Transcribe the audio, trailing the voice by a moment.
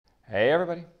Hey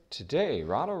everybody! Today,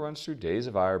 Rahdo runs through Days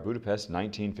of Ire Budapest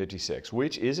 1956,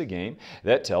 which is a game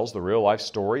that tells the real-life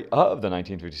story of the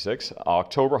 1956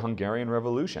 October Hungarian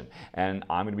Revolution. And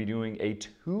I'm going to be doing a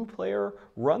two-player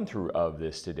run-through of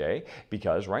this today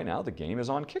because right now the game is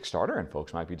on Kickstarter and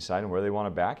folks might be deciding where they want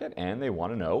to back it and they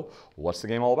want to know what's the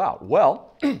game all about.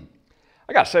 Well,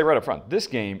 I gotta say right up front, this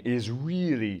game is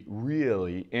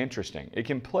really interesting. It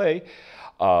can play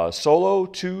solo,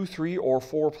 2, 3, or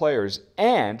 4 players,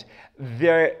 and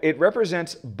it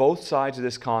represents both sides of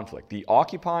this conflict, the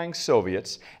occupying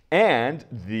Soviets and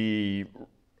the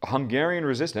Hungarian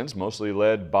resistance, mostly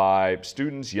led by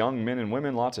students, young men and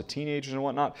women, lots of teenagers and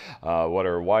whatnot, what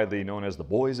are widely known as the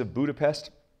Boys of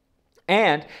Budapest.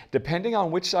 And depending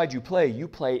on which side you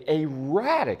play a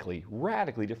radically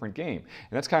different game.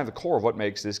 And that's kind of the core of what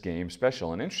makes this game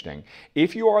special and interesting.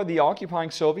 If you are the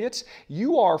occupying Soviets,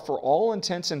 you are, for all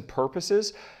intents and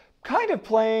purposes, kind of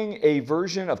playing a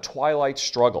version of Twilight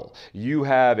Struggle. You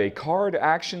have a card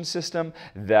action system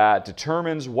that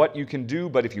determines what you can do,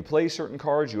 but if you play certain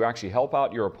cards, you actually help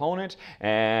out your opponent,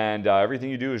 and everything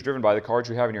you do is driven by the cards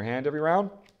you have in your hand every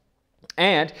round.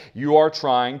 And you are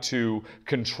trying to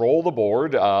control the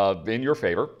board in your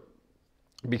favor,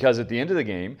 because at the end of the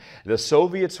game, the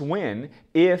Soviets win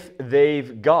if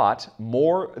they've got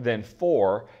more than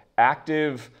 4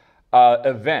 active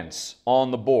events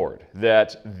on the board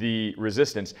that the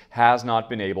resistance has not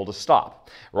been able to stop.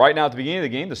 Right now at the beginning of the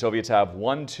game, the Soviets have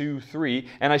 1, 2, 3,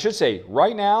 and I should say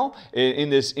right now in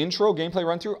this intro gameplay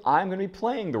run through, I'm going to be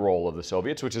playing the role of the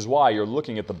Soviets, which is why you're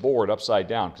looking at the board upside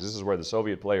down, because this is where the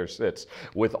Soviet player sits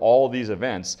with all these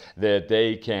events that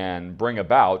they can bring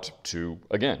about to,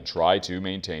 again, try to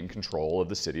maintain control of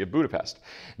the city of Budapest.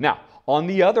 Now, on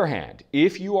the other hand,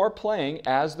 if you are playing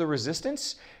as the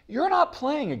resistance, you're not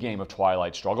playing a game of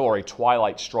Twilight Struggle or a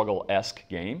Twilight Struggle-esque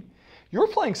game. You're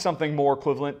playing something more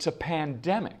equivalent to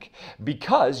Pandemic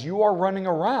because you are running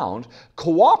around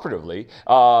cooperatively.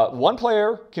 One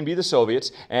player can be the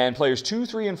Soviets, and players 2,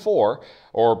 3, and 4,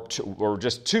 or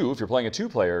just 2 if you're playing a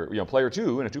 2-player, player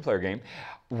 2 in a 2-player game,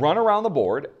 run around the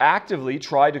board, actively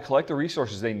try to collect the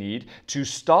resources they need to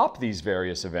stop these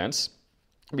various events.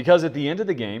 Because at the end of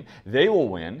the game, they will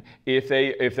win if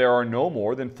there are no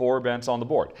more than 4 events on the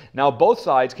board. Now, both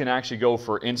sides can actually go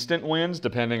for instant wins,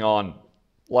 depending on,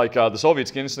 like the Soviets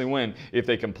can instantly win if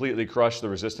they completely crush the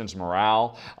resistance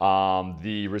morale.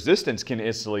 The resistance can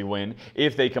instantly win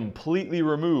if they completely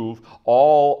remove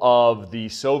all of the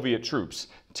Soviet troops,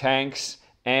 tanks,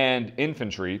 and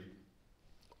infantry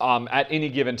at any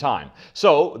given time.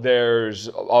 So there's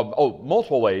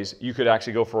multiple ways you could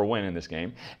actually go for a win in this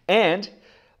game. And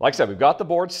like I said, we've got the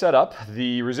board set up.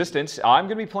 The resistance, I'm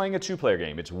going to be playing a 2-player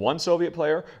game. It's 1 Soviet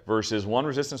player versus 1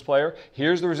 resistance player.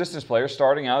 Here's the resistance player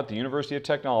starting out at the University of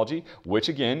Technology, which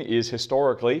again is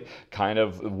historically kind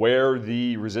of where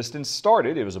the resistance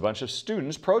started. It was a bunch of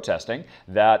students protesting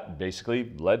that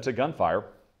basically led to gunfire.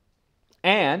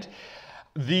 And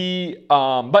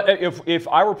but if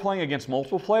I were playing against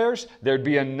multiple players, there'd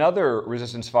be another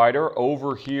resistance fighter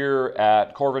over here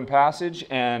at Corvin Passage,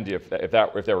 and if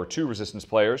there were 2 resistance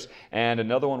players, and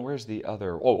another one, where's the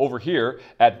other? Oh, over here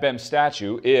at Bem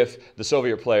Statue if the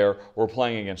Soviet player were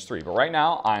playing against 3. But right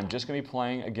now, I'm just going to be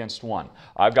playing against 1.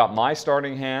 I've got my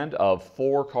starting hand of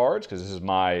 4 cards, because this is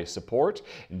my support.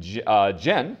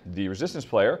 Jen, the resistance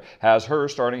player, has her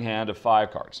starting hand of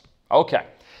 5 cards. Okay.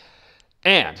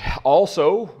 And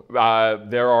also,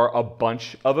 there are a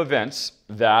bunch of events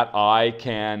that I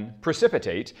can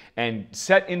precipitate and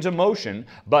set into motion,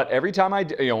 but every time I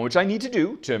do, which I need to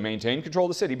do to maintain control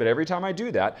of the city, but every time I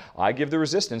do that, I give the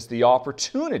resistance the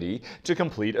opportunity to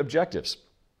complete objectives.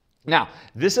 Now,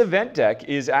 this event deck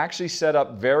is actually set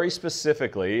up very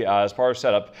specifically as part of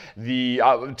setup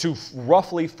to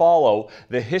roughly follow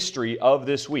the history of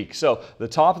this week. So the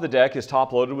top of the deck is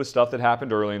top loaded with stuff that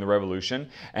happened early in the revolution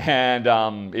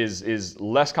and is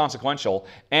less consequential.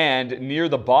 And near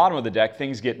the bottom of the deck,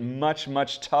 things get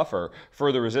much tougher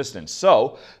for the resistance.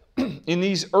 So in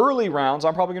these early rounds,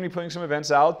 I'm probably going to be putting some events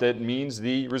out that means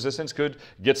the resistance could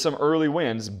get some early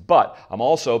wins, but I'm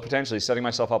also potentially setting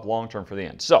myself up long-term for the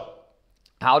end. So,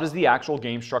 how does the actual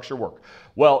game structure work?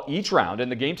 Well, each round,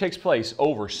 and the game takes place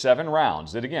over 7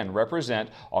 rounds that again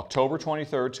represent October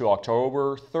 23rd to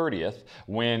October 30th,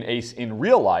 when in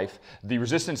real life, the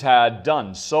resistance had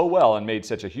done so well and made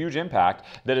such a huge impact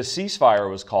that a ceasefire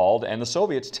was called and the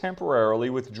Soviets temporarily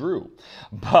withdrew.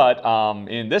 But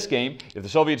in this game, if the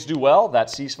Soviets do well, that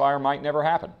ceasefire might never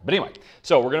happen. But anyway,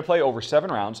 so we're going to play over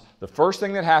 7 rounds. The first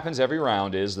thing that happens every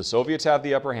round is the Soviets have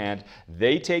the upper hand.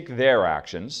 They take their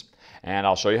actions. And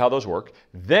I'll show you how those work.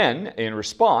 Then, in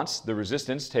response, the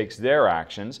resistance takes their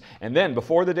actions. And then,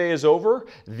 before the day is over,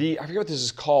 I forget what this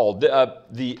is called,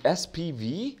 the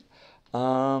SPV?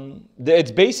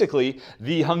 It's basically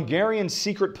the Hungarian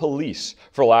secret police,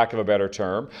 for lack of a better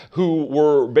term, who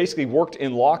were basically worked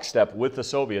in lockstep with the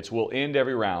Soviets, will end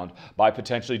every round by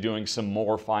potentially doing some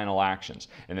more final actions.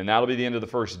 And then that'll be the end of the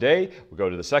first day. We go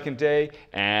to the second day,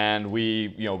 and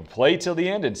we play till the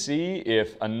end and see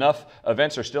if enough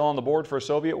events are still on the board for a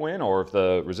Soviet win, or if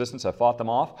the resistance have fought them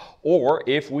off, or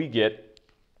if we get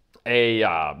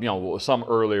some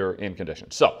earlier in condition.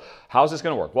 So how's this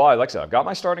going to work? Well, like I said, I've got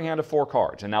my starting hand of 4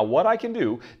 cards. And now what I can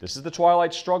do, this is the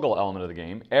Twilight Struggle element of the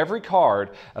game. Every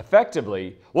card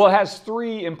effectively, well, it has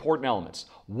 3 important elements.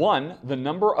 1, the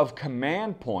number of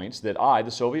command points that I,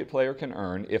 the Soviet player, can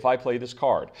earn if I play this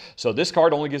card. So this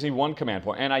card only gives me 1 command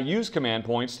point, and I use command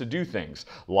points to do things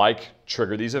like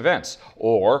trigger these events,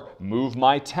 or move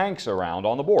my tanks around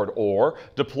on the board, or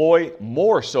deploy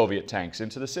more Soviet tanks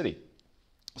into the city.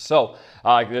 So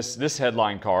this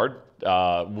headline card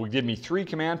will give me 3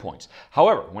 command points.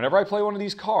 However, whenever I play one of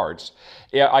these cards,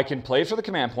 I can play it for the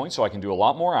command point, so I can do a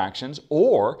lot more actions,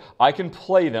 or I can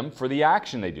play them for the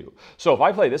action they do. So if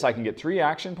I play this, I can get 3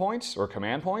 action points or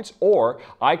command points, or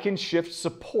I can shift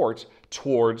support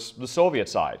towards the Soviet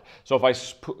side. So if I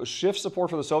shift support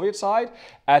for the Soviet side,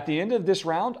 at the end of this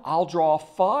round, I'll draw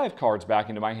 5 cards back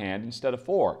into my hand instead of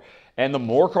 4. And the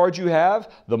more cards you have,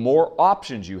 the more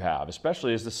options you have,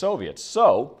 especially as the Soviets.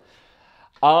 So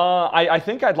I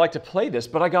think I'd like to play this,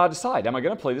 but I got to decide, am I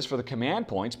going to play this for the command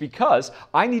points? Because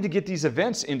I need to get these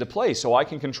events into play so I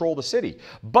can control the city.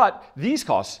 But these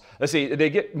costs, let's see,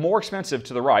 they get more expensive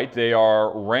to the right. They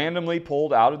are randomly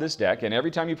pulled out of this deck, and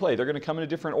every time you play, they're going to come in a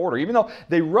different order. Even though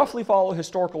they roughly follow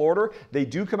historical order, they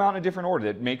do come out in a different order.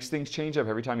 That makes things change up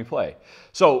every time you play.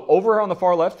 So over on the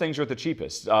far left, things are at the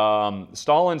cheapest.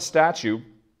 Stalin's statue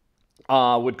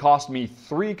would cost me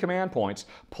 3 command points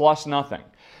plus nothing.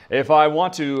 If I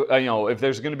want to, if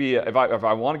there's going to be, if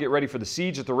I want to get ready for the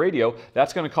siege at the radio,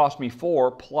 that's going to cost me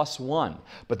 4 plus 1.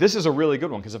 But this is a really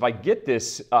good one, because if I get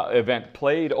this event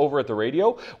played over at the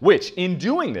radio, which in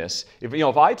doing this, if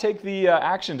I take the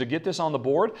action to get this on the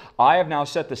board, I have now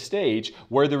set the stage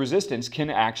where the resistance can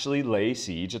actually lay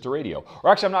siege at the radio.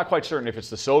 Or actually, I'm not quite certain if it's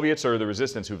the Soviets or the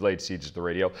resistance who've laid siege at the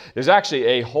radio. There's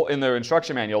actually in the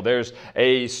instruction manual, there's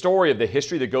a story of the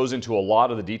history that goes into a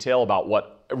lot of the detail about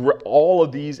what all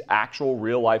of these actual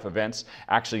real-life events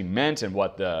actually meant and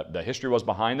what the history was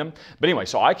behind them. But anyway,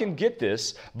 so I can get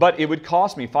this, but it would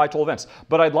cost me 5 total events.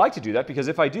 But I'd like to do that because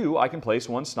if I do, I can place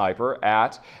 1 sniper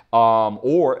at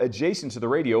or adjacent to the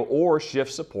radio, or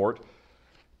shift support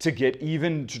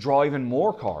to draw even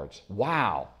more cards.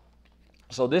 Wow.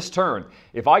 So this turn,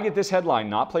 if I get this headline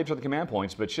not played for the command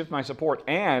points, but shift my support,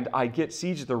 and I get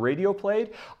siege at the radio played,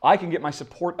 I can get my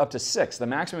support up to 6, the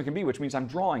maximum it can be, which means I'm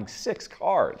drawing 6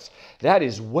 cards. That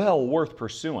is well worth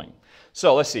pursuing.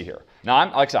 So let's see here.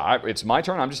 Now, like I said, it's my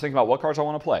turn. I'm just thinking about what cards I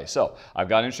want to play. So I've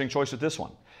got an interesting choice with this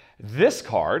one. This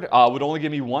card would only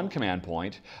give me 1 command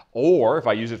point, or if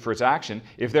I use it for its action,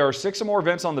 if there are 6 or more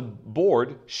events on the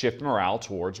board, shift morale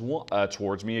towards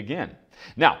me again.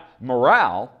 Now,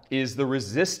 morale is the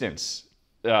resistance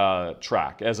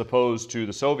track as opposed to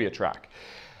the Soviet track.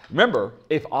 Remember,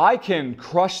 if I can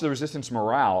crush the resistance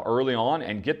morale early on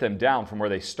and get them down from where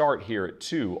they start here at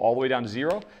 2 all the way down to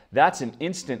 0, that's an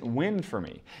instant win for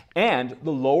me. And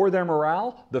the lower their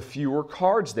morale, the fewer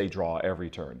cards they draw every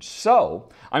turn. So,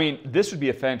 I mean, this would be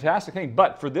a fantastic thing.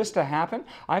 But for this to happen,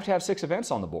 I have to have 6 events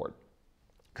on the board.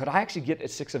 Could I actually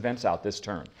get 6 events out this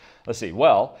turn? Let's see.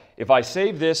 Well, if I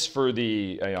save this for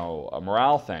the a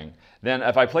morale thing, then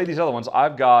if I play these other ones,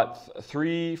 I've got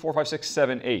 3, 4, 5, 6,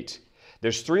 7, 8.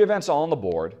 There's 3 events on the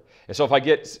board. And so if I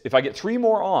get 3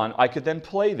 more on, I could then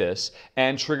play this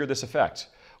and trigger this effect,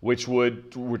 which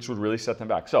would really set them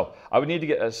back. So I would need to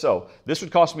get so this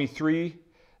would cost me 3.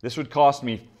 This would cost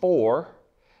me 4.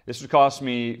 This would cost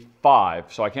me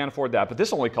 5. So I can't afford that. But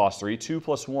this only costs 3. 2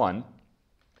 plus 1.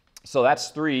 So that's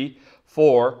 3,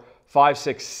 4, 5,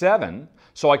 6, 7.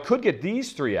 So I could get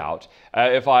these 3 out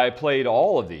if I played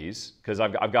all of these, because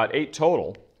I've got 8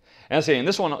 total. And let's say, and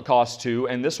this one costs 2,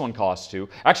 and this one costs 2.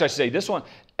 Actually, I should say this one,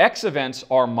 X events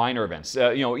are minor events.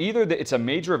 Either it's a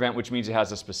major event, which means it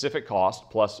has a specific cost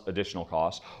plus additional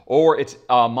cost, or it's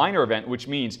a minor event, which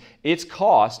means its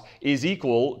cost is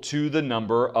equal to the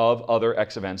number of other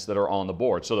X events that are on the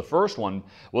board. So the first one,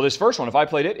 well, this first one, if I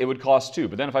played it, it would cost 2.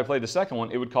 But then if I played the second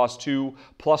one, it would cost 2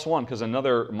 plus 1, because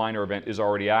another minor event is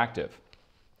already active.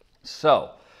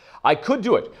 So I could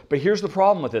do it, but here's the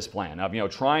problem with this plan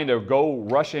of trying to go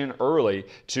rush in early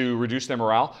to reduce their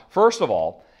morale. First of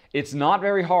all, it's not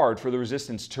very hard for the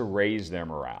resistance to raise their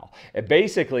morale.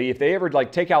 Basically, if they ever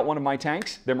take out one of my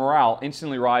tanks, their morale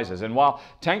instantly rises. And while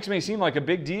tanks may seem like a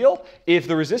big deal, if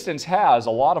the resistance has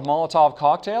a lot of Molotov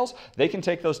cocktails, they can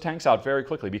take those tanks out very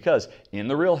quickly, because in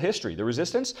the real history, the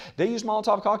resistance, they use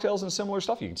Molotov cocktails and similar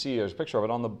stuff. You can see there's a picture of it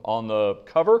on the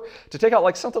cover to take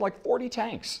out something like 40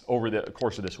 tanks over the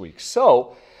course of this week.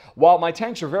 So while my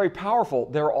tanks are very powerful,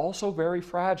 they're also very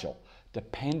fragile,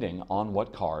 depending on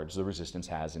what cards the resistance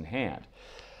has in hand.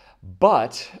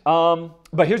 But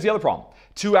here's the other problem.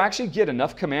 To actually get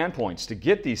enough command points to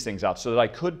get these things out so that I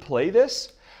could play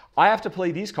this, I have to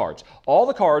play these cards. All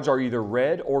the cards are either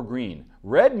red or green.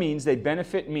 Red means they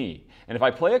benefit me. And if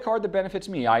I play a card that benefits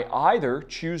me, I either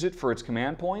choose it for its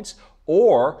command points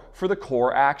or for the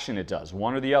core action it does,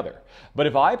 one or the other. But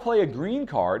if I play a green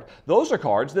card, those are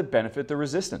cards that benefit the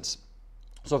resistance.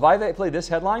 So if I play this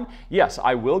headline, yes,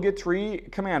 I will get 3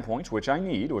 command points, which I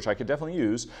need, which I could definitely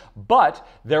use, but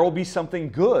there will be something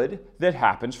good that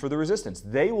happens for the resistance.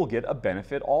 They will get a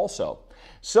benefit also.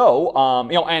 So,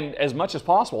 and as much as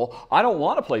possible, I don't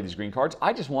want to play these green cards.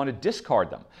 I just want to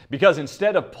discard them, because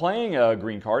instead of playing a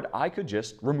green card, I could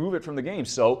just remove it from the game,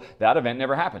 so that event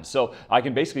never happens. So I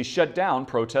can basically shut down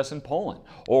protests in Poland,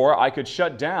 or I could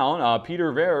shut down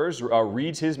Peter Verers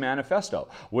reads his manifesto,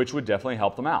 which would definitely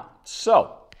help them out.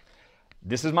 So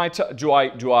this is my do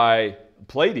I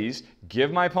play these,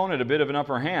 give my opponent a bit of an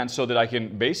upper hand so that I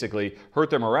can basically hurt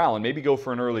their morale and maybe go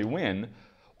for an early win,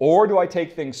 or do I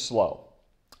take things slow?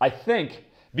 I think,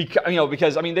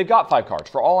 because they've got 5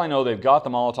 cards. For all I know, they've got the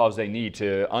Molotovs they need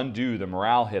to undo the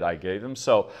morale hit I gave them.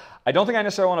 So I don't think I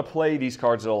necessarily want to play these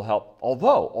cards that'll help.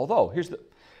 Although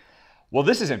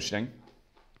this is interesting.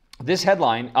 This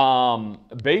headline,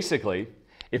 basically,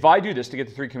 if I do this to get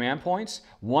the 3 command points,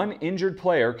 one injured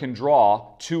player can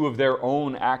draw 2 of their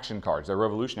own action cards, their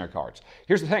revolutionary cards.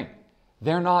 Here's the thing,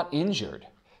 they're not injured.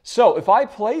 So if I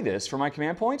play this for my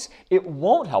command points, it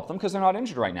won't help them because they're not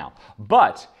injured right now.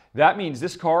 But that means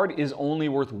this card is only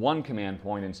worth 1 command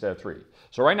point instead of 3.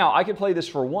 So right now I could play this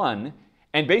for 1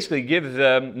 and basically give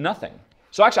them nothing.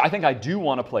 So actually I think I do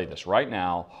want to play this right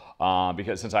now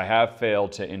because since I have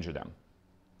failed to injure them.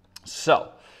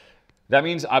 So that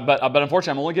means, but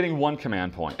unfortunately I'm only getting 1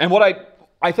 command point. And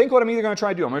I think what I'm either going to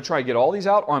try to do, I'm going to try to get all these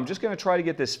out, or I'm just going to try to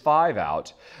get this 5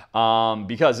 out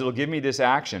because it'll give me this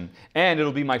action, and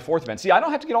it'll be my 4th event. See, I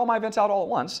don't have to get all my events out all at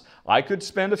once. I could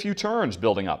spend a few turns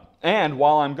building up. And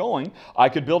while I'm going, I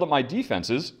could build up my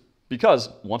defenses because,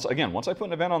 once I put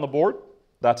an event on the board,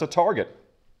 that's a target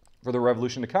for the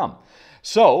revolution to come.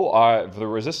 So, for the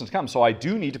resistance to come. So I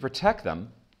do need to protect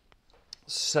them.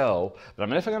 So, but I'm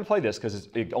definitely going to play this because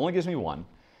it only gives me 1.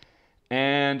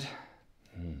 And...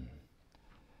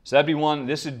 So that'd be 1,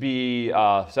 this would be,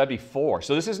 so that'd be 4.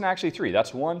 So this isn't actually 3.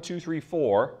 That's 1, 2, 3,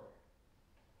 4,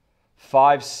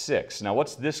 5, 6. Now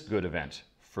what's this good event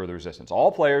for the resistance?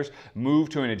 All players move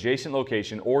to an adjacent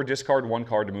location or discard 1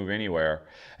 card to move anywhere.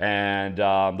 And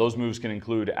those moves can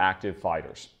include active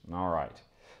fighters. All right.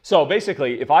 So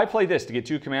basically, if I play this to get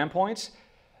 2 command points,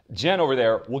 Jen over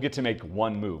there will get to make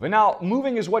 1 move. And now,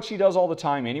 moving is what she does all the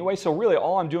time anyway, so really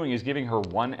all I'm doing is giving her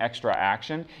 1 extra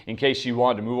action in case she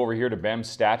wanted to move over here to Bem's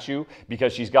statue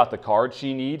because she's got the card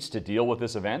she needs to deal with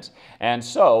this event. And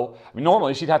so,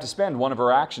 normally she'd have to spend 1 of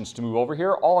her actions to move over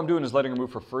here. All I'm doing is letting her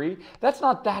move for free. That's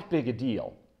not that big a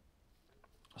deal.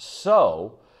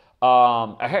 So,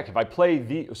 heck, if I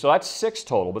play so that's 6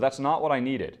 total, but that's not what I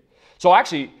needed. So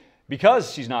actually,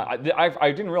 because she's not,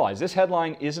 I didn't realize this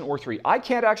headline isn't worth 3. I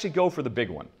can't actually go for the big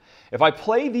one. If I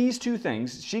play these 2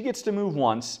 things, she gets to move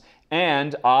once,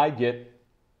 and I get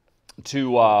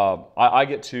to,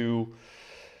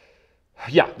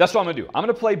 yeah, that's what I'm going to do. I'm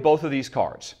going to play both of these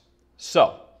cards.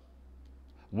 So,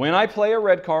 when I play a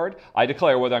red card, I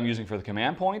declare whether I'm using for the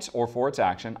command points or for its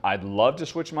action. I'd love to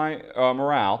switch my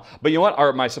morale, but you know what,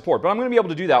 or my support. But I'm going to be able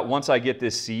to do that once I get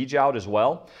this siege out as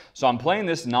well. So I'm playing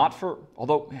this not for,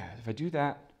 although, yeah, if I do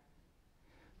that,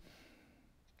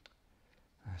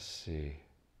 let's see.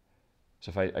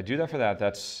 So if I do that for that,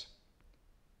 that's,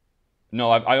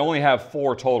 no, I only have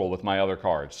 4 total with my other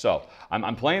cards. So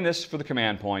I'm playing this for the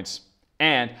command points,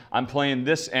 and I'm playing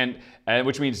this, and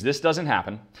which means this doesn't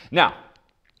happen. Now,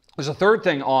 there's a third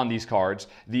thing on these cards,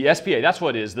 the SPA, that's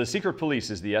what it is, the secret police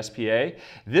is the SPA.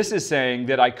 This is saying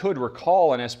that I could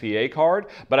recall an SPA card,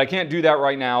 but I can't do that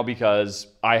right now because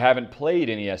I haven't played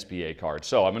any SPA cards,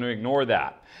 so I'm going to ignore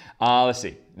that. Let's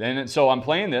see, so I'm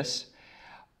playing this,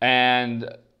 and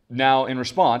now in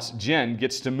response, Jen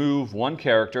gets to move 1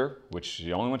 character, which is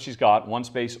the only one she's got, 1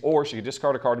 space, or she could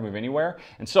discard a card to move anywhere,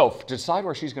 and so to decide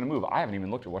where she's going to move, I haven't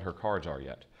even looked at what her cards are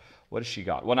yet. What has she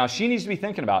got? Well, now she needs to be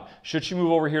thinking about, should she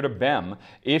move over here to Bem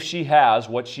if she has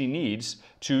what she needs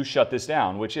to shut this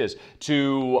down, which is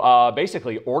to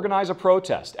basically organize a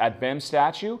protest at Bem's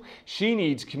statue. She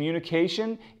needs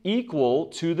communication equal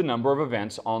to the number of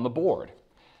events on the board.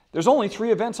 There's only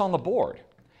 3 events on the board.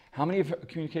 How many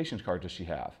communications cards does she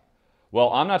have?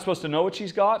 Well, I'm not supposed to know what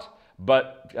she's got,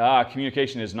 but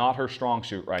communication is not her strong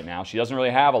suit right now. She doesn't really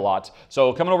have a lot,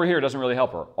 so coming over here doesn't really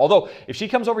help her. Although, if she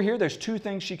comes over here, there's 2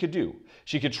 things she could do.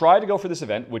 She could try to go for this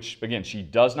event, which, again, she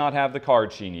does not have the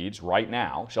cards she needs right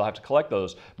now. She'll have to collect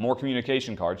those more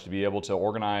communication cards to be able to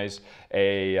organize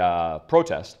a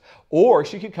protest. Or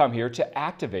she could come here to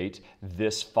activate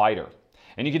this fighter.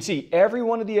 And you can see every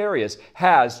one of the areas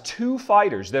has 2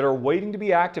 fighters that are waiting to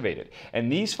be activated. And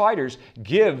these fighters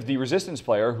give the resistance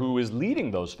player who is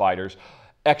leading those fighters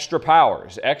extra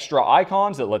powers, extra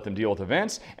icons that let them deal with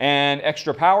events, and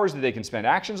extra powers that they can spend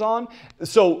actions on.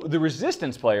 So the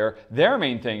resistance player, their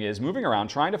main thing is moving around,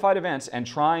 trying to fight events, and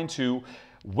trying to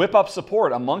whip up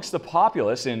support amongst the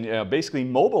populace and basically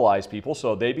mobilize people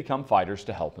so they become fighters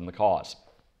to help in the cause.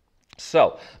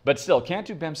 So, but still, can't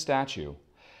do Bem's statue.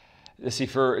 See,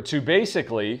 to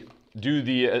basically do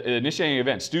the initiating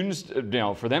event, students,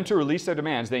 for them to release their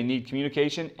demands, they need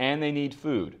communication and they need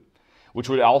food, which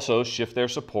would also shift their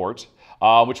support,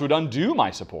 which would undo my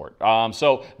support.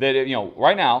 So that,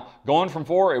 right now, going from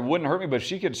 4, it wouldn't hurt me, but if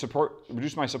she could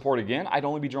reduce my support again, I'd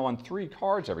only be drawing 3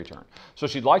 cards every turn. So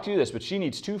she'd like to do this, but she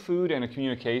needs 2 food and a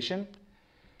communication.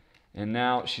 And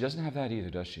now she doesn't have that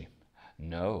either, does she?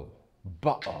 No.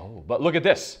 But look at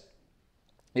this.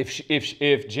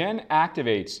 If Jen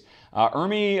activates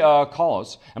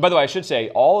Carlos, and by the way, I should say,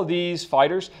 all of these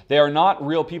fighters, they are not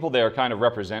real people. They are kind of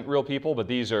represent real people, but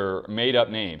these are made-up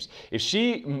names. If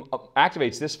she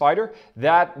activates this fighter,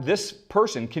 this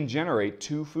person can generate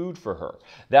 2 food for her.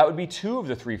 That would be 2 of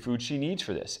the 3 food she needs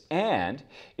for this. And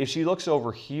if she looks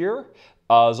over here,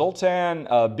 Zoltan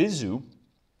Bizu,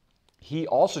 he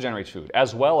also generates food,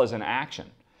 as well as an action.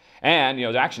 And,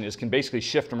 the action can basically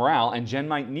shift morale, and Jen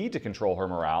might need to control her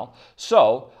morale.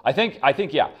 So, I think,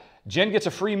 yeah, Jen gets a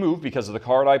free move because of the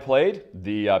card I played.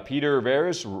 The Peter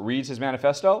Vers reads his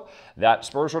manifesto. That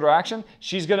spurs her to action.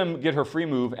 She's going to get her free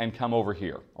move and come over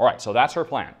here. All right, so that's her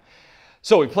plan.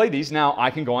 So we play these. Now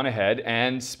I can go on ahead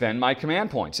and spend my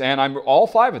command points. And all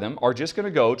 5 of them are just going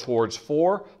to go towards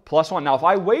 4 plus 1. Now if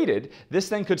I waited, this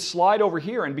thing could slide over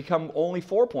here and become only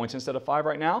 4 points instead of 5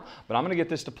 right now. But I'm going to get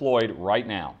this deployed right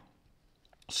now.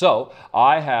 So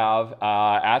I have,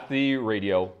 at the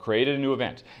radio, created a new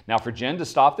event. Now for Jen to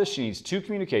stop this, she needs 2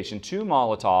 communication, 2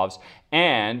 Molotovs,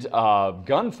 and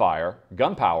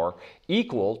gunpower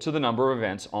equal to the number of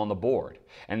events on the board.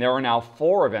 And there are now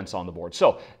 4 events on the board.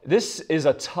 So this is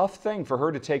a tough thing for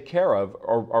her to take care of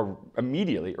or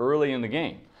immediately, early in the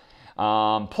game.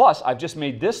 Plus, I've just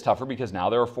made this tougher because now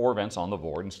there are 4 events on the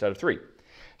board instead of 3.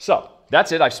 So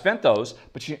that's it. I've spent those,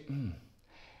 but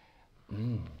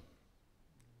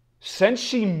since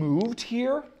she moved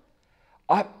here,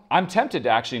 I'm tempted to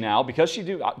actually now, because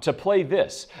to play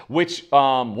this, which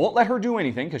won't let her do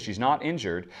anything because she's not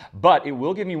injured, but it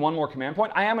will give me 1 more command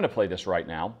point. I am going to play this right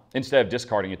now instead of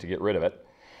discarding it to get rid of it.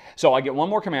 So I get 1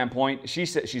 more command point.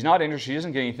 She's not injured. She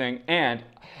doesn't get anything. And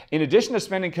in addition to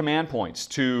spending command points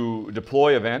to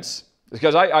deploy events,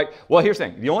 because well, here's the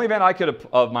thing. The only event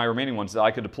of my remaining ones that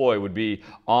I could deploy would be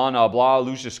on Bla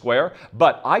Lucia Square,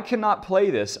 but I cannot play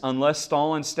this unless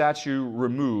Stalin's statue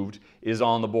removed is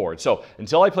on the board. So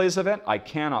until I play this event, I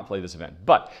cannot play this event.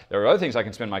 But there are other things I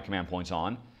can spend my command points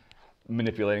on.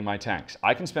 Manipulating my tanks.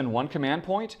 I can spend 1 command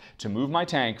point to move my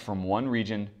tank from 1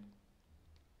 region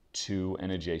to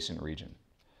an adjacent region.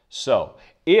 So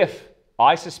if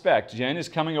I suspect Jen is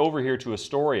coming over here to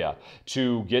Astoria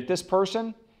to get this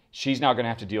person, she's now going to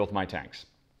have to deal with my tanks.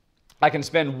 I can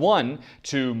spend 1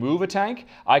 to move a tank.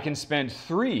 I can spend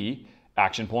 3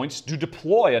 action points to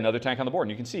deploy another tank on the board.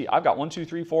 And you can see I've got 1, 2,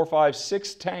 3, 4, 5,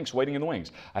 6 tanks waiting in the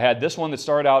wings. I had this one that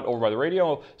started out over by the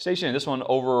radio station and this one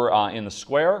over in the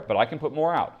square, but I can put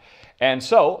more out. And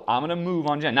so I'm going to move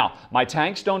on Jen. Now, my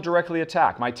tanks don't directly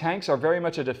attack. My tanks are very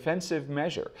much a defensive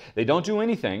measure. They don't do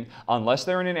anything unless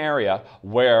they're in an area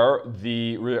where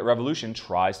the revolution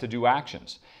tries to do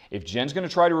actions. If Jen's going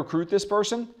to try to recruit this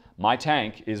person, my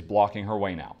tank is blocking her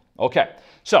way now. Okay,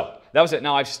 so that was it.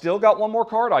 Now I've still got 1 more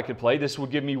card I could play. This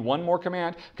would give me 1 more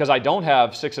command because I don't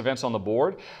have 6 events on the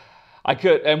board. I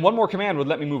could, and 1 more command would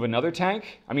let me move another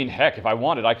tank. I mean, heck, if I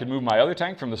wanted, I could move my other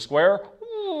tank from the square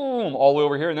all the way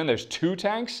over here, and then there's 2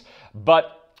 tanks.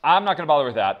 But I'm not going to bother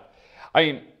with that. I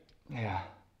mean,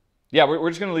 yeah, we're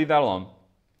just going to leave that alone.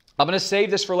 I'm going to save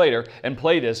this for later and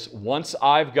play this once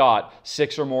I've got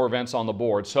 6 or more events on the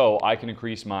board so I can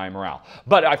increase my morale.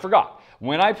 But I forgot.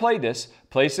 When I played this,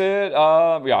 place it,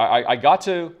 I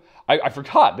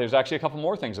forgot. There's actually a couple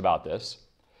more things about this.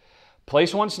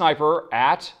 Place one sniper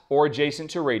at or adjacent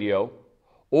to radio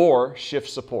or shift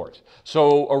support.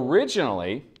 So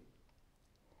originally,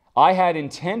 I had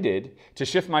intended to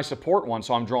shift my support one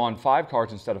so I'm drawing 5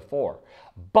 cards instead of 4.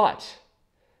 But,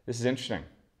 this is interesting.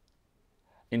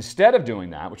 Instead of doing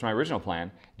that, which is my original plan,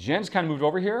 Jen's kind of moved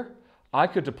over here. I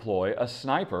could deploy a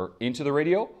sniper into the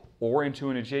radio or into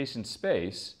an adjacent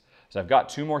space. So I've got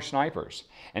 2 more snipers.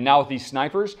 And now with these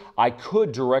snipers, I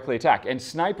could directly attack. And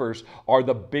snipers are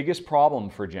the biggest problem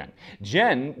for Jen.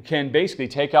 Jen can basically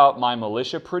take out my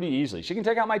militia pretty easily. She can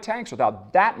take out my tanks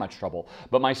without that much trouble.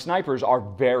 But my snipers are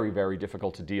very, very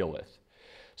difficult to deal with.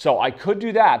 So I could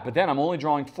do that, but then I'm only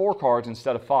drawing 4 cards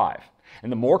instead of 5.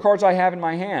 And the more cards I have in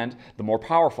my hand, the more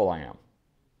powerful I am.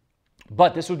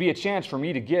 But this would be a chance for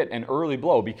me to get an early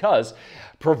blow because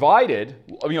provided,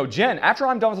 Jen, after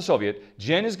I'm done with the Soviet,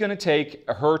 Jen is going to take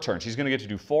her turn. She's going to get to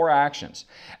do 4 actions.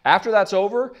 After that's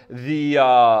over, the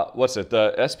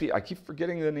SP, I keep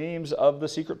forgetting the names of the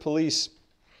secret police.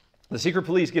 The secret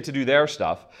police get to do their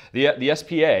stuff, the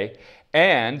SPA,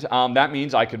 and that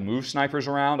means I could move snipers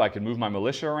around, I could move my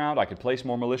militia around, I could place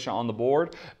more militia on the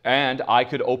board, and I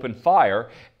could open fire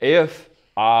if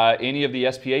any of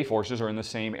the SPA forces are in the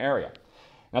same area.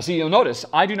 Now see, you'll notice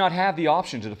I do not have the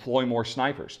option to deploy more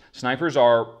snipers. Snipers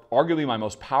are arguably my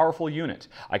most powerful unit.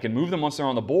 I can move them once they're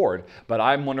on the board, but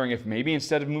I'm wondering if maybe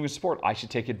instead of moving support, I should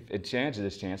take advantage of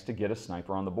this chance to get a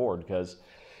sniper on the board because,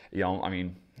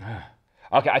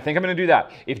 okay, I think I'm going to do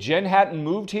that. If Jen hadn't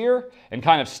moved here and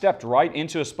kind of stepped right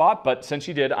into a spot, but since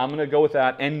she did, I'm going to go with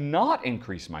that and not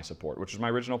increase my support, which was my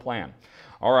original plan.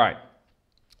 All right.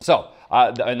 So,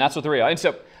 and that's what the radio.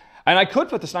 And I could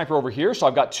put the sniper over here, so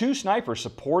I've got 2 snipers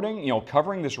supporting,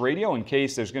 covering this radio in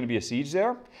case there's going to be a siege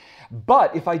there.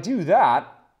 But if I do that,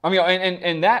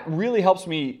 and that really helps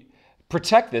me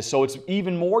protect this, so it's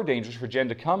even more dangerous for Jen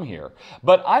to come here.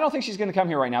 But I don't think she's going to come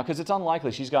here right now because it's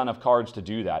unlikely she's got enough cards to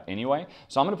do that anyway.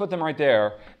 So I'm going to put them right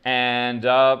there and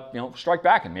strike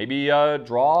back and maybe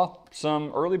draw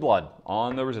some early blood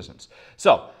on the resistance.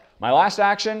 So my last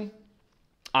action,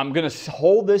 I'm going to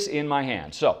hold this in my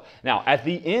hand. So now at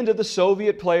the end of the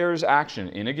Soviet player's action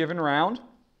in a given round,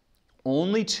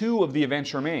 only 2 of the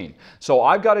events remain. So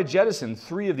I've got to jettison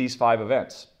 3 of these 5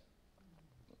 events.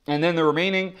 And then the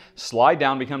remaining slide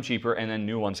down, become cheaper, and then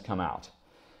new ones come out.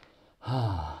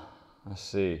 Let's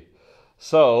see.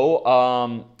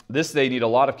 So they need a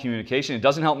lot of communication. It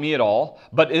doesn't help me at all,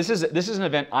 but this is an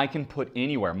event I can put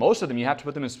anywhere. Most of them, you have to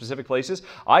put them in specific places.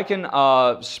 I can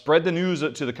spread the news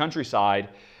to the countryside.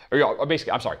 Or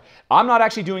basically, I'm sorry, I'm not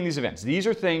actually doing these events. These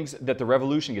are things that the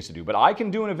revolution gets to do, but I can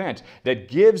do an event that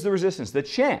gives the resistance the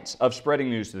chance of spreading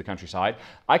news to the countryside.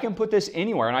 I can put this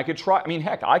anywhere, and I could try,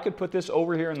 heck, I could put this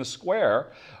over here in the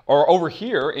square, or over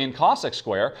here in Cossack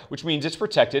Square, which means it's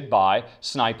protected by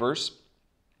snipers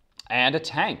and a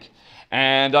tank.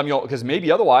 And, because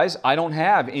maybe otherwise, I don't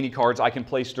have any cards I can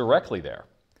place directly there.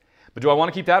 But do I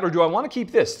want to keep that, or do I want to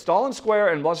keep this? Stalin Square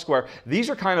and Militia Square, these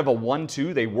are kind of a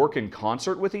 1-2. They work in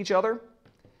concert with each other.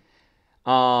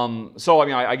 So,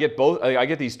 I get both. I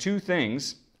get these 2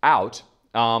 things out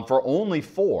for only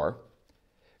 4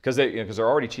 because they're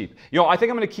already cheap. I think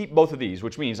I'm going to keep both of these,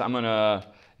 which means I'm going to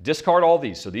discard all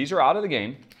these. So these are out of the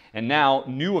game, and now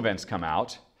new events come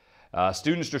out.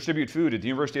 Students distribute food at the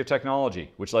University of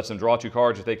Technology, which lets them draw 2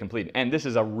 cards if they complete. And this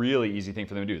is a really easy thing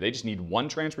for them to do. They just need 1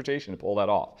 transportation to pull that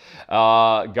off.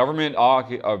 Government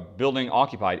building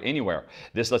occupied anywhere.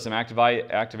 This lets them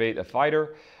activate a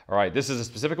fighter. All right, this is a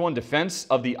specific one. Defense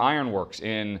of the ironworks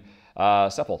in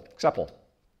Sepal.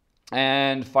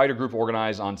 And fighter group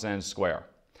organized on Sen Square.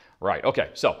 Right, okay,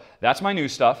 so that's my new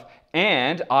stuff.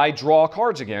 And I draw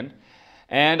cards again.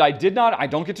 And I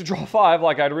don't get to draw 5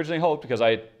 like I'd originally hoped because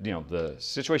the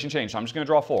situation changed. So I'm just going to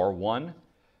draw 4. 1,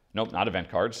 nope, not event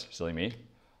cards, silly me.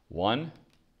 1.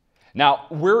 Now,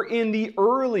 we're in the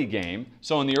early game.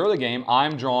 So in the early game,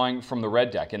 I'm drawing from the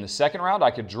red deck. In the second round,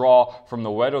 I could draw from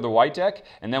the red or the white deck.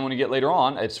 And then when you get later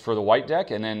on, it's for the white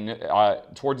deck. And then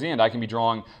towards the end, I can be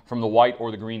drawing from the white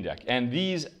or the green deck. And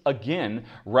these, again,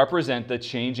 represent the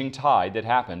changing tide that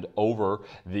happened over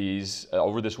this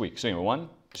week. So anyway, 1,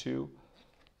 2,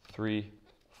 3,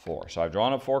 4. So I've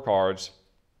drawn up 4 cards,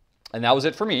 and that was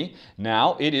it for me.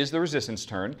 Now it is the resistance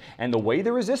turn, and the way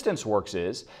the resistance works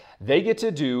is they get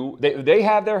to do, they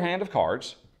have their hand of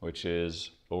cards, which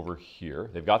is over here.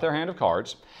 They've got their hand of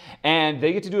cards, and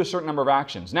they get to do a certain number of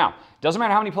actions. Now, doesn't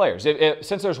matter how many players.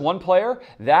 Since there's one player,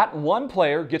 that one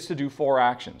player gets to do 4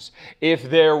 actions. If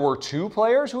there were 2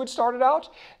 players who had started out,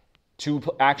 2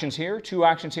 actions here, 2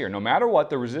 actions here. No matter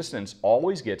what, the resistance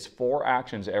always gets 4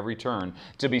 actions every turn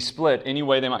to be split any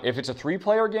way they might. If it's a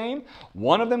 3-player game,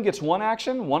 one of them gets 1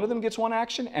 action, one of them gets 1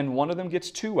 action, and one of them gets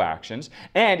 2 actions.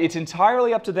 And it's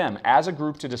entirely up to them as a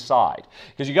group to decide.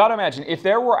 Because you got to imagine, if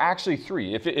there were actually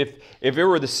 3, if it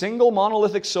were the single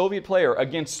monolithic Soviet player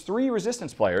against 3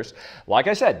 resistance players, like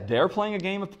I said, they're playing a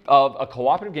game of a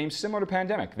cooperative game similar to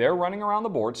Pandemic. They're running around the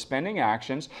board, spending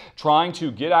actions, trying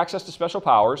to get access to special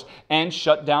powers, and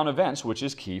shut down events, which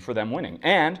is key for them winning,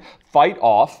 and fight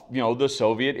off, the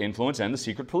Soviet influence and the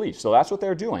secret police. So that's what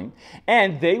they're doing,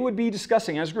 and they would be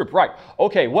discussing as a group, right?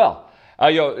 Okay, well,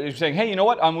 you're saying, hey, you know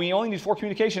what? We only need 4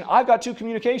 communication. I've got 2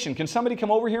 communication. Can somebody come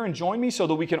over here and join me so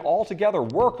that we can all together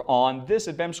work on this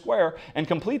at Bem Square and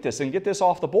complete this and get this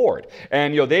off the board?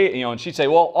 And and she'd say,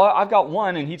 well, I've got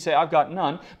 1, and he'd say, I've got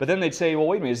none. But then they'd say, well,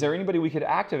 wait a minute, is there anybody we could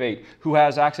activate who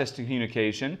has access to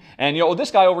communication? And this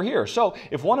guy over here. So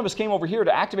if one of us came over here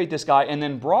to activate this guy and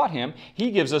then brought him, he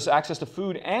gives us access to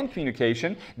food and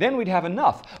communication. Then we'd have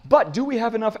enough. But do we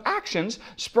have enough actions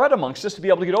spread amongst us to be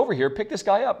able to get over here, pick this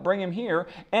guy up, bring him here?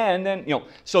 And then,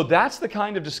 so that's the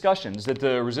kind of discussions that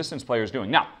the resistance player is doing.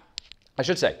 Now, I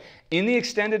should say, in the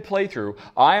extended playthrough,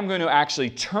 I am going to actually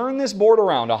turn this board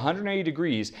around 180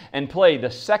 degrees and play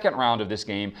the second round of this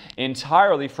game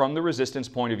entirely from the resistance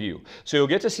point of view. So you'll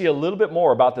get to see a little bit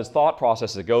more about this thought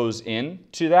process that goes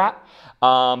into that.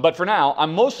 But for now,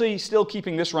 I'm mostly still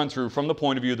keeping this run through from the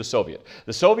point of view of the Soviet.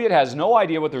 The Soviet has no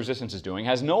idea what the resistance is doing,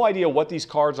 has no idea what these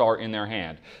cards are in their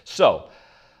hand. So,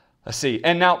 let's see.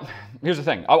 And now, here's the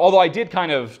thing. Although I did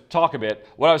kind of talk a bit,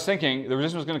 what I was thinking the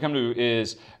resistance was going to come to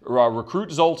is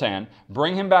recruit Zoltan,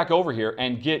 bring him back over here,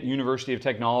 and get University of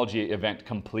Technology event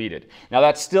completed. Now,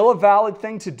 that's still a valid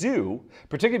thing to do,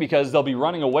 particularly because they'll be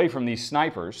running away from these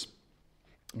snipers.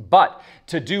 But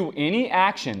to do any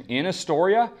action in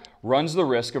Astoria runs the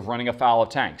risk of running afoul of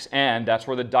tanks, and that's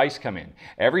where the dice come in.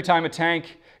 Every time a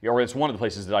tank, or it's one of the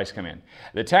places the dice come in.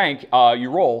 The tank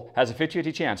you roll has a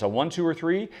 50-50 chance. A 1, 2, or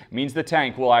 3 means the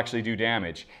tank will actually do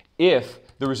damage if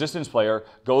the resistance player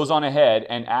goes on ahead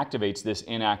and activates this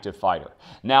inactive fighter.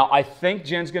 Now, I think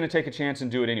Jen's going to take a chance and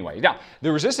do it anyway. Now,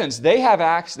 the resistance, they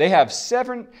get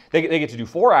to do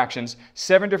 4 actions,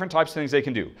 7 different types of things they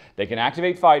can do. They can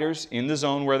activate fighters in the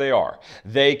zone where they are.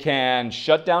 They can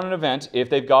shut down an event if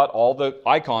they've got all the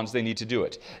icons they need to do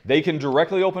it. They can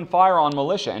directly open fire on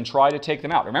militia and try to take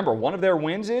them out. Remember, one of their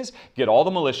wins is get all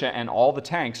the militia and all the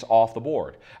tanks off the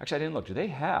board. Actually, I didn't look. Do they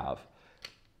have...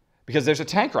 Because there's a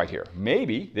tank right here.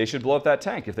 Maybe they should blow up that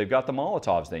tank if they've got the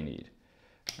Molotovs they need.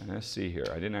 Let's see here.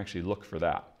 I didn't actually look for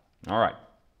that. All right.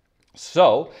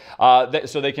 So,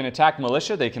 so they can attack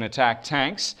militia. They can attack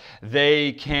tanks.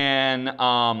 They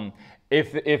can,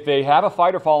 if they have a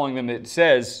fighter following them that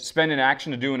says spend an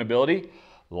action to do an ability,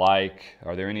 like,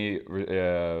 are there any,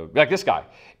 like this guy.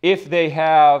 If they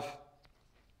have...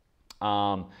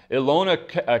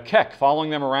 Ilona Keck following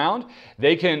them around,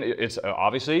 they can, it's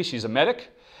obviously she's a medic,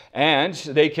 and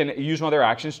they can use one of their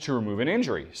actions to remove an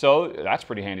injury. So that's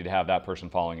pretty handy to have that person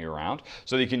following you around.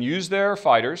 So they can use their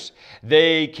fighters.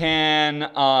 They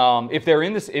can, if they're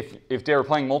in this, if they're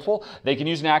playing multiple, they can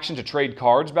use an action to trade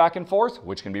cards back and forth,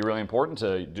 which can be really important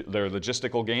to their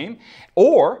logistical game.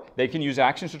 Or they can use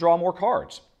actions to draw more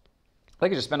cards. They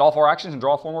can just spend all 4 actions and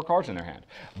draw 4 more cards in their hand.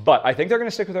 But I think they're going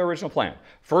to stick with their original plan.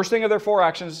 First thing of their 4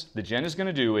 actions that Jen is going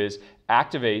to do is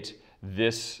activate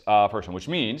this person, which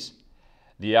means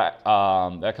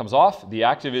that comes off. The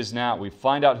active is now, we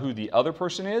find out who the other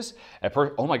person is.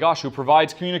 Oh my gosh, who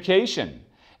provides communication.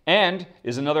 And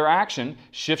is another action,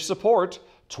 shift support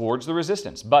towards the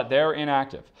resistance. But they're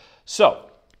inactive. So,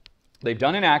 they've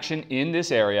done an action in this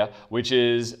area, which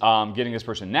is getting this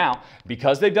person. Now,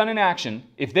 because they've done an action,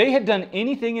 if they had done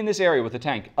anything in this area with the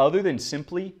tank other than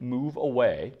simply move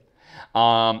away,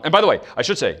 and by the way, I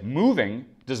should say, moving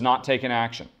does not take an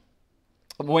action.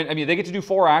 They get to do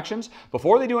 4 actions.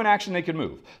 Before they do an action, they could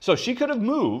move. So she could have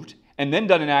moved and then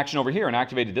done an action over here and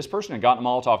activated this person and gotten a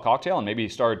Molotov cocktail and maybe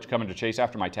started coming to chase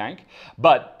after my tank.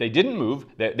 But they didn't move.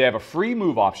 They have a free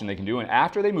move option they can do, and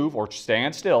after they move or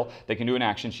stand still, they can do an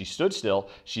action. She stood still,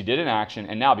 she did an action,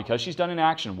 and now because she's done an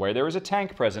action where there is a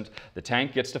tank present, the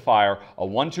tank gets to fire. A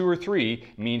 1, 2, or 3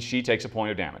 means she takes a point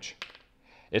of damage.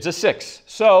 It's a 6.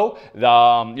 So, she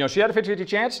had a 50-50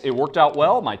 chance. It worked out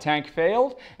well. My tank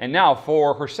failed. And now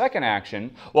for her second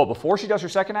action, well, before she does her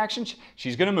second action,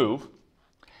 she's going to move.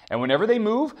 And whenever they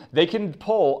move, they can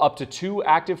pull up to 2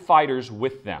 active fighters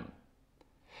with them.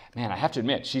 man, I have to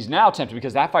admit, she's now tempted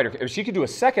because that fighter, if she could do a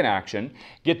second action,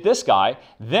 get this guy,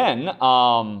 then,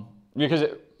 because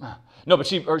it, no, but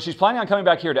she's planning on coming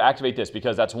back here to activate this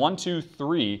because that's 1, 2,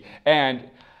 3, and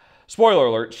spoiler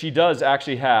alert, she does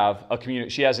actually have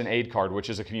she has an aid card, which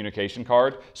is a communication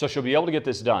card, so she'll be able to get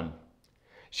this done.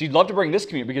 She'd love to bring this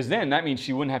because then that means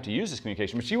she wouldn't have to use this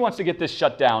communication, but she wants to get this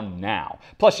shut down now.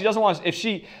 Plus, she doesn't want if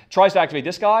she tries to activate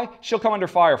this guy, she'll come under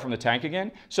fire from the tank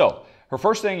again. So her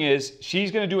first thing is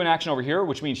she's going to do an action over here,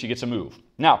 which means she gets a move.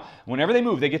 Now, whenever they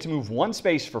move, they get to move 1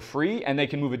 space for free, and they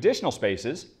can move additional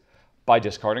spaces by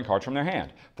discarding cards from their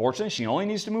hand. Fortunately, she only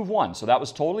needs to move 1, so that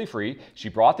was totally free. She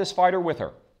brought this fighter with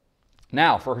her.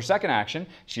 Now, for her second action,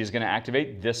 she is going to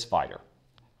activate this fighter.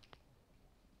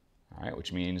 All right,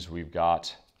 which means we've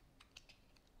got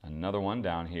another one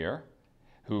down here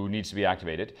who needs to be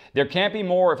activated. There can't be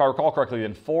more, if I recall correctly,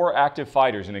 than 4 active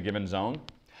fighters in a given zone.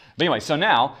 But anyway, so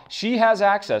now she has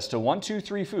access to 1, 2,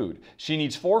 3 food. She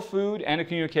needs 4 food and a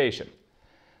communication.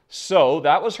 So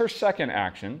that was her second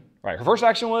action. Right, her first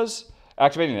action was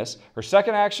activating this. Her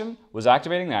second action was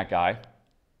activating that guy.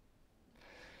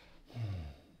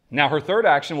 Now her third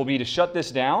action will be to shut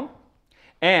this down.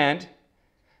 And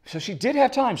so she did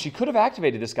have time. She could have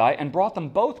activated this guy and brought them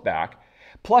both back.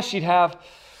 Plus she'd have,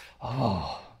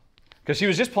 because she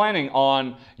was just planning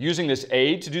on using this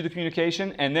aid to do the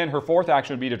communication, and then her fourth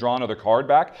action would be to draw another card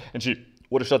back, and she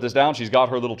would have shut this down. She's got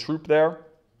her little troop there.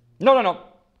 No.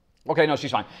 Okay, no,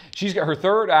 she's fine. Her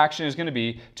third action is going to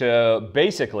be to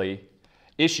basically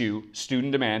issue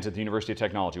student demands at the University of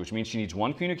Technology, which means she needs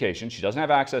 1 communication. She doesn't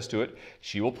have access to it.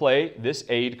 She will play this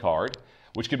aid card,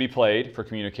 which could be played for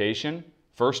communication,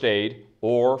 first aid,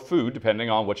 or food,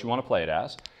 depending on what you want to play it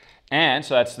as. And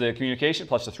so that's the communication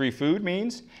plus the 3 food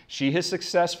means she has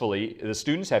successfully, the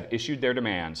students have issued their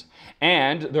demands.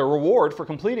 And the reward for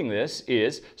completing this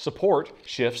is support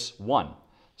shifts 1.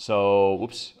 So,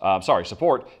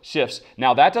 support shifts.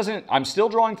 Now that doesn't, I'm still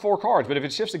drawing 4 cards, but if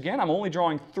it shifts again, I'm only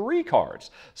drawing 3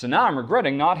 cards. So now I'm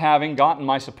regretting not having gotten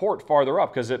my support farther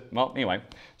up because well, anyway.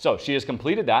 So she has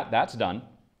completed that, that's done.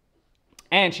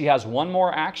 And she has 1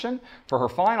 more action for her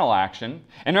final action.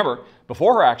 And remember,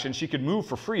 before her action, she could move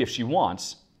for free if she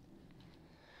wants.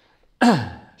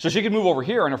 So she could move over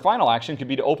here, and her final action could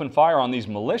be to open fire on these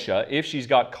militia if she's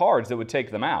got cards that would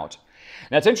take them out.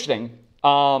 Now, it's interesting.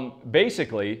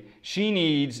 Basically, she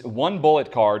needs 1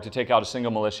 bullet card to take out a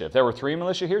single militia. If there were 3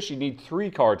 militia here, she'd need 3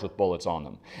 cards with bullets on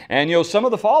them. And, some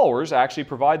of the followers actually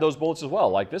provide those bullets as well.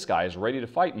 Like this guy is ready to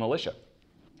fight militia.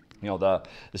 The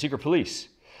secret police.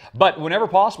 But whenever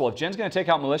possible, if Jen's going to take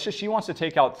out militia, she wants to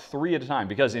take out 3 at a time,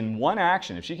 because in one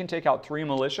action, if she can take out 3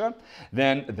 militia,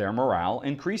 then their morale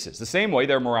increases. The same way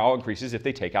their morale increases if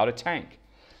they take out a tank.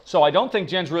 So I don't think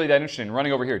Jen's really that interested in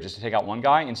running over here just to take out 1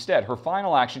 guy. Instead, her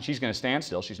final action, she's going to stand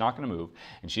still. She's not going to move.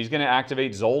 And she's going to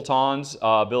activate Zoltan's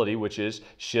ability, which is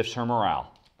shifts her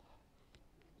morale.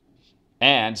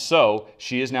 And so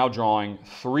she is now drawing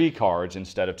 3 cards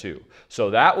instead of 2. So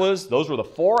those were the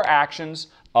 4 actions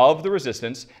of the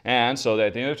resistance, and so that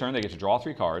at the end of the turn they get to draw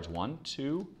 3 cards. 1,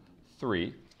 2,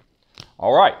 3.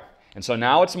 All right, and so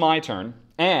now it's my turn.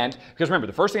 And because remember,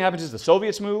 the first thing happens is the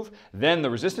Soviets move, then the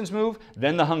resistance move,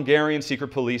 then the Hungarian secret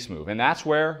police move, and that's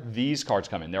where these cards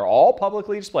come in. They're all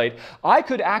publicly displayed. I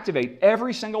could activate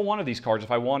every single one of these cards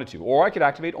if I wanted to, or I could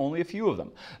activate only a few of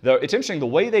them. It's interesting, the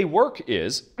way they work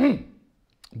is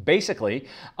basically,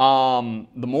 the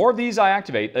more of these I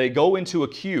activate, they go into a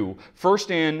queue,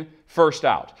 first in, first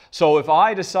out. So if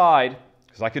I decide,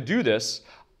 because I could do this,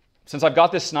 since I've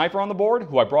got this sniper on the board,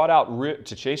 who I brought out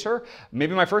to chase her,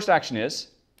 maybe my first action is,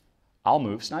 I'll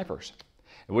move snipers,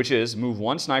 which is move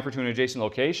 1 sniper to an adjacent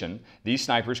location. These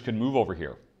snipers could move over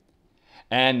here.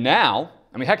 And now,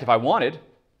 heck, if I wanted,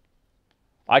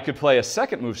 I could play a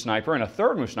second move sniper and a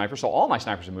third move sniper, so all my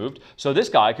snipers are moved. So this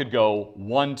guy could go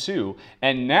 1, 2,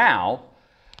 and now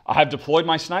I've deployed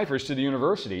my snipers to the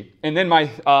university. And then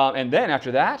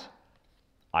after that,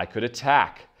 I could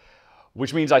attack,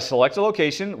 which means I select a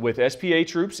location with SPA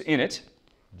troops in it,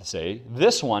 say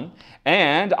this one,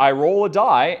 and I roll a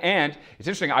die. And it's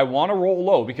interesting, I want to roll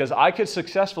low because I could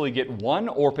successfully get 1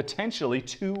 or potentially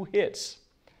 2 hits.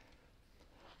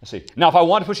 Let's see. Now, if I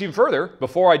want to push even further,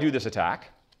 before I do this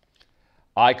attack,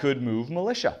 I could move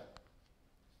militia.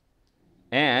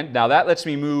 And now that lets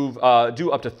me move,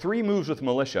 do up to 3 moves with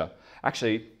militia.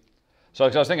 Actually, so I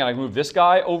was thinking I can move this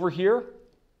guy over here.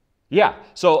 Yeah,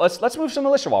 so let's move some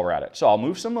militia while we're at it. So I'll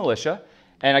move some militia,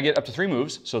 and I get up to 3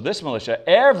 moves. So this militia,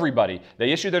 everybody,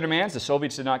 they issued their demands. The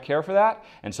Soviets did not care for that,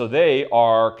 and so they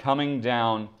are coming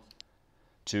down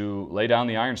to lay down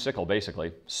the iron sickle,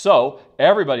 basically. So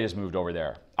everybody has moved over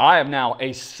there. I have now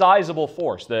a sizable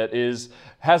force that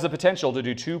has the potential to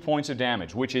do 2 points of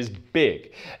damage, which is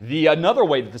big. Another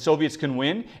way that the Soviets can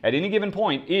win at any given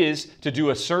point is to do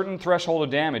a certain threshold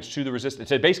of damage to the resistance,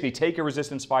 to basically take a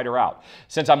resistance fighter out.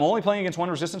 Since I'm only playing against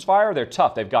one resistance fighter, they're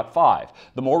tough. They've got 5.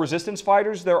 The more resistance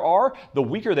fighters there are, the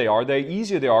weaker they are, the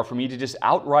easier they are for me to just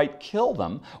outright kill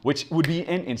them, which would be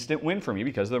an instant win for me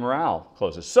because the morale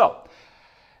closes. So,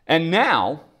 and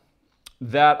now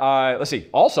that let's see,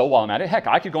 also while I'm at it, heck,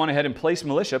 I could go on ahead and place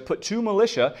militia, put 2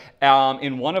 militia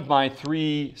in one of my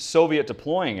 3 Soviet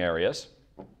deploying areas.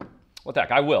 What the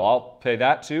heck, I will. I'll pay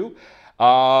that too.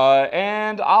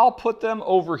 And I'll put them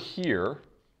over here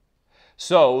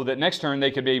so that next turn they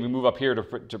could maybe move up here to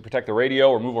protect the radio,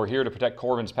 or move over here to protect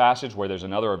Corvin's Passage, where there's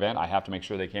another event I have to make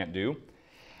sure they can't do.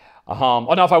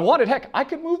 Now, if I wanted, heck, I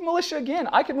could move militia again.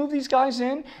 I could move these guys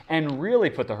in and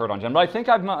really put the hurt on Jen, but I think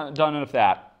I've done enough of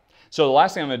that. So the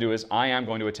last thing I'm going to do is I am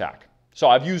going to attack. So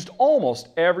I've used almost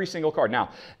every single card. Now,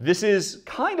 this is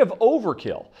kind of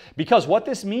overkill, because what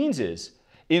this means is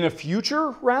in a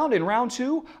future round, in round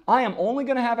 2, I am only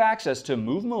going to have access to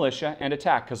move militia and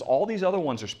attack, because all these other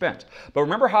ones are spent. But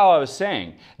remember how I was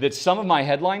saying that some of my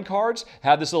headline cards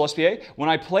have this little SPA? When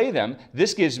I play them,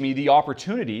 this gives me the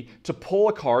opportunity to pull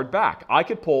a card back. I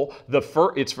could pull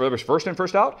it's first in,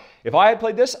 first out. If I had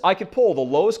played this, I could pull the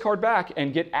lowest card back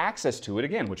and get access to it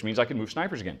again, which means I can move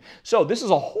snipers again. So this is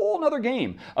a whole other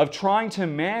game of trying to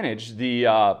manage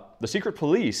the secret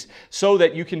police so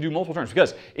that you can do multiple turns.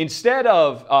 Because instead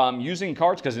of using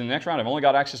cards, because in the next round I've only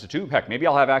got access to 2, heck, maybe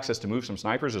I'll have access to move some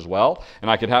snipers as well, and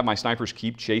I could have my snipers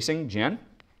keep chasing Jen.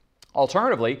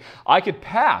 Alternatively, I could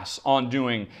pass on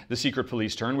doing the secret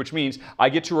police turn, which means I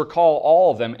get to recall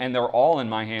all of them, and they're all in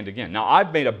my hand again. Now,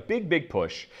 I've made a big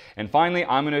push, and finally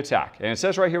I'm going to attack. And it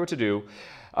says right here what to do.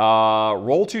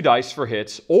 Roll 2 dice for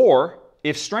hits, or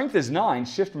if strength is 9,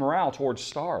 shift morale towards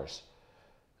stars.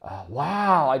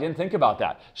 Wow, I didn't think about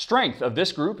that. Strength of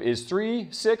this group is 3,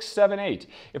 6, 7, 8.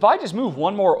 If I just move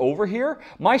 1 more over here,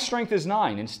 my strength is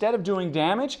 9. Instead of doing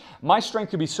damage, my strength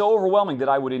could be so overwhelming that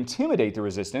I would intimidate the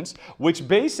resistance, which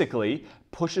basically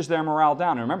pushes their morale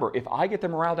down. And remember, if I get their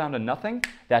morale down to nothing,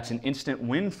 that's an instant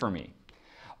win for me.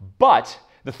 But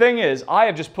the thing is, I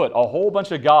have just put a whole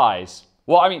bunch of guys.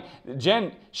 Well, I mean,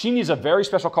 Jen, she needs a very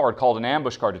special card called an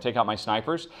ambush card to take out my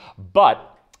snipers, but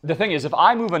the thing is, if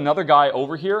I move another guy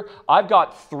over here, I've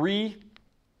got 3,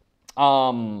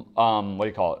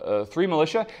 3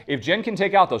 militia. If Jen can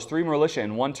take out those 3 militia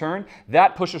in 1 turn,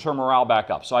 that pushes her morale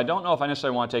back up. So I don't know if I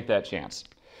necessarily want to take that chance.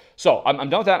 So I'm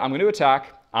done with that. I'm going to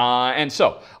attack. And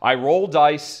so I roll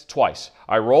dice twice.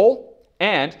 I roll,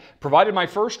 and provided my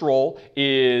first roll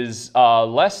is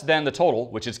less than the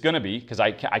total, which it's going to be, because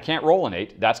I can't roll an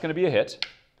 8, that's going to be a hit.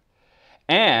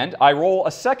 And I roll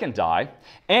a second die,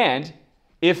 and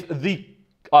if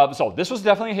so this was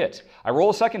definitely a hit. I roll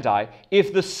a second die.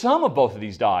 If the sum of both of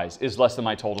these dies is less than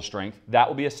my total strength, that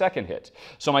will be a second hit.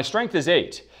 So my strength is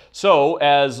 8. So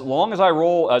as long as I don't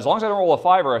roll a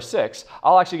 5 or a 6,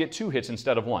 I'll actually get 2 hits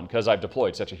instead of 1, because I've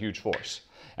deployed such a huge force.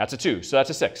 That's a 2, so that's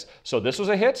a 6. So this was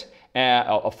a hit.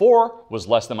 A 4 was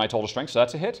less than my total strength, so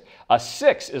that's a hit. A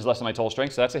 6 is less than my total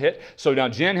strength, so that's a hit. So now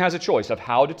Jen has a choice of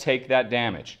how to take that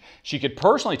damage. She could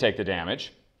personally take the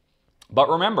damage. But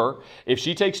remember, if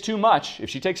she takes too much, if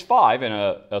she takes 5 in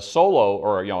a solo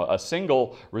or a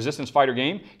single resistance fighter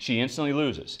game, she instantly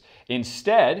loses.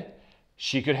 Instead,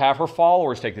 she could have her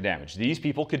followers take the damage. These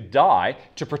people could die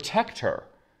to protect her.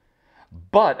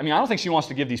 But, I mean, I don't think she wants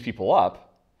to give these people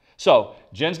up. So,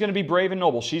 Jen's going to be brave and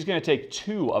noble. She's going to take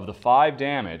 2 of the 5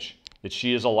 damage that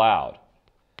she is allowed.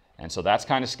 And so that's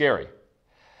kind of scary.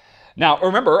 Now,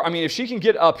 remember, I mean, if she can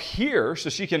get up here so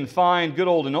she can find good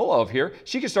old Enola over here,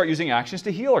 she can start using actions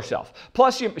to heal herself.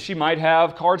 Plus, she might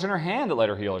have cards in her hand that let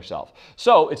her heal herself.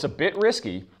 So it's a bit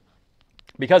risky,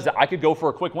 because I could go for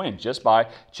a quick win just by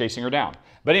chasing her down.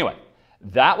 But anyway,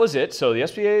 that was it. So the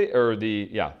SPA, or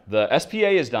the SPA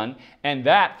is done. And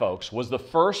that, folks, was the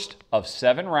first of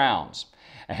 7 rounds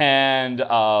in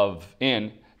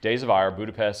Days of Ire,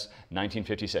 Budapest,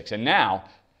 1956. And now,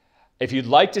 if you'd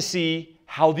like to see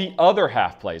how the other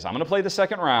half plays, I'm going to play the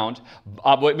second round,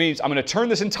 which means I'm going to turn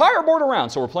this entire board around.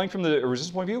 So we're playing from the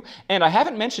resistance point of view. And I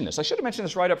haven't mentioned this. I should have mentioned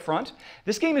this right up front.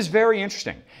 This game is very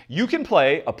interesting. You can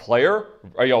play a player,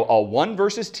 a 1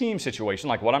 versus team situation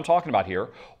like what I'm talking about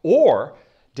here, or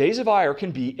Days of Ire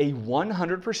can be a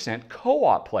 100%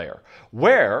 co-op player,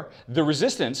 where the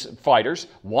resistance fighters,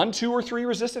 1, 2, or 3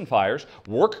 resistant fighters,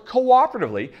 work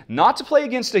cooperatively, not to play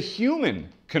against a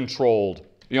human-controlled,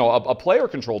 a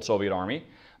player-controlled Soviet army,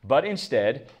 but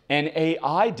instead an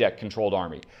AI deck-controlled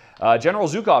army. General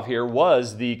Zhukov here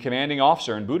was the commanding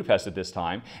officer in Budapest at this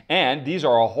time, and these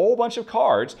are a whole bunch of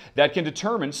cards that can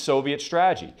determine Soviet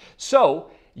strategy. So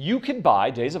you can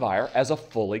buy Days of Ire as a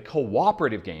fully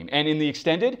cooperative game. And in the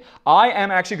extended, I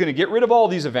am actually going to get rid of all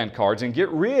these event cards and get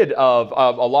rid of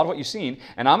a lot of what you've seen,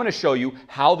 and I'm going to show you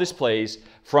how this plays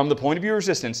from the point of view of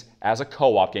Resistance as a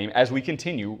co-op game as we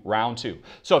continue round 2.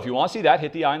 So if you want to see that,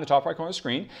 hit the eye in the top right corner of the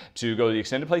screen to go to the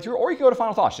extended playthrough, or you can go to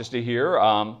Final Thoughts just to hear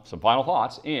some final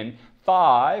thoughts in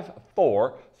 5,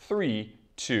 4, 3,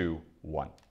 2, 1.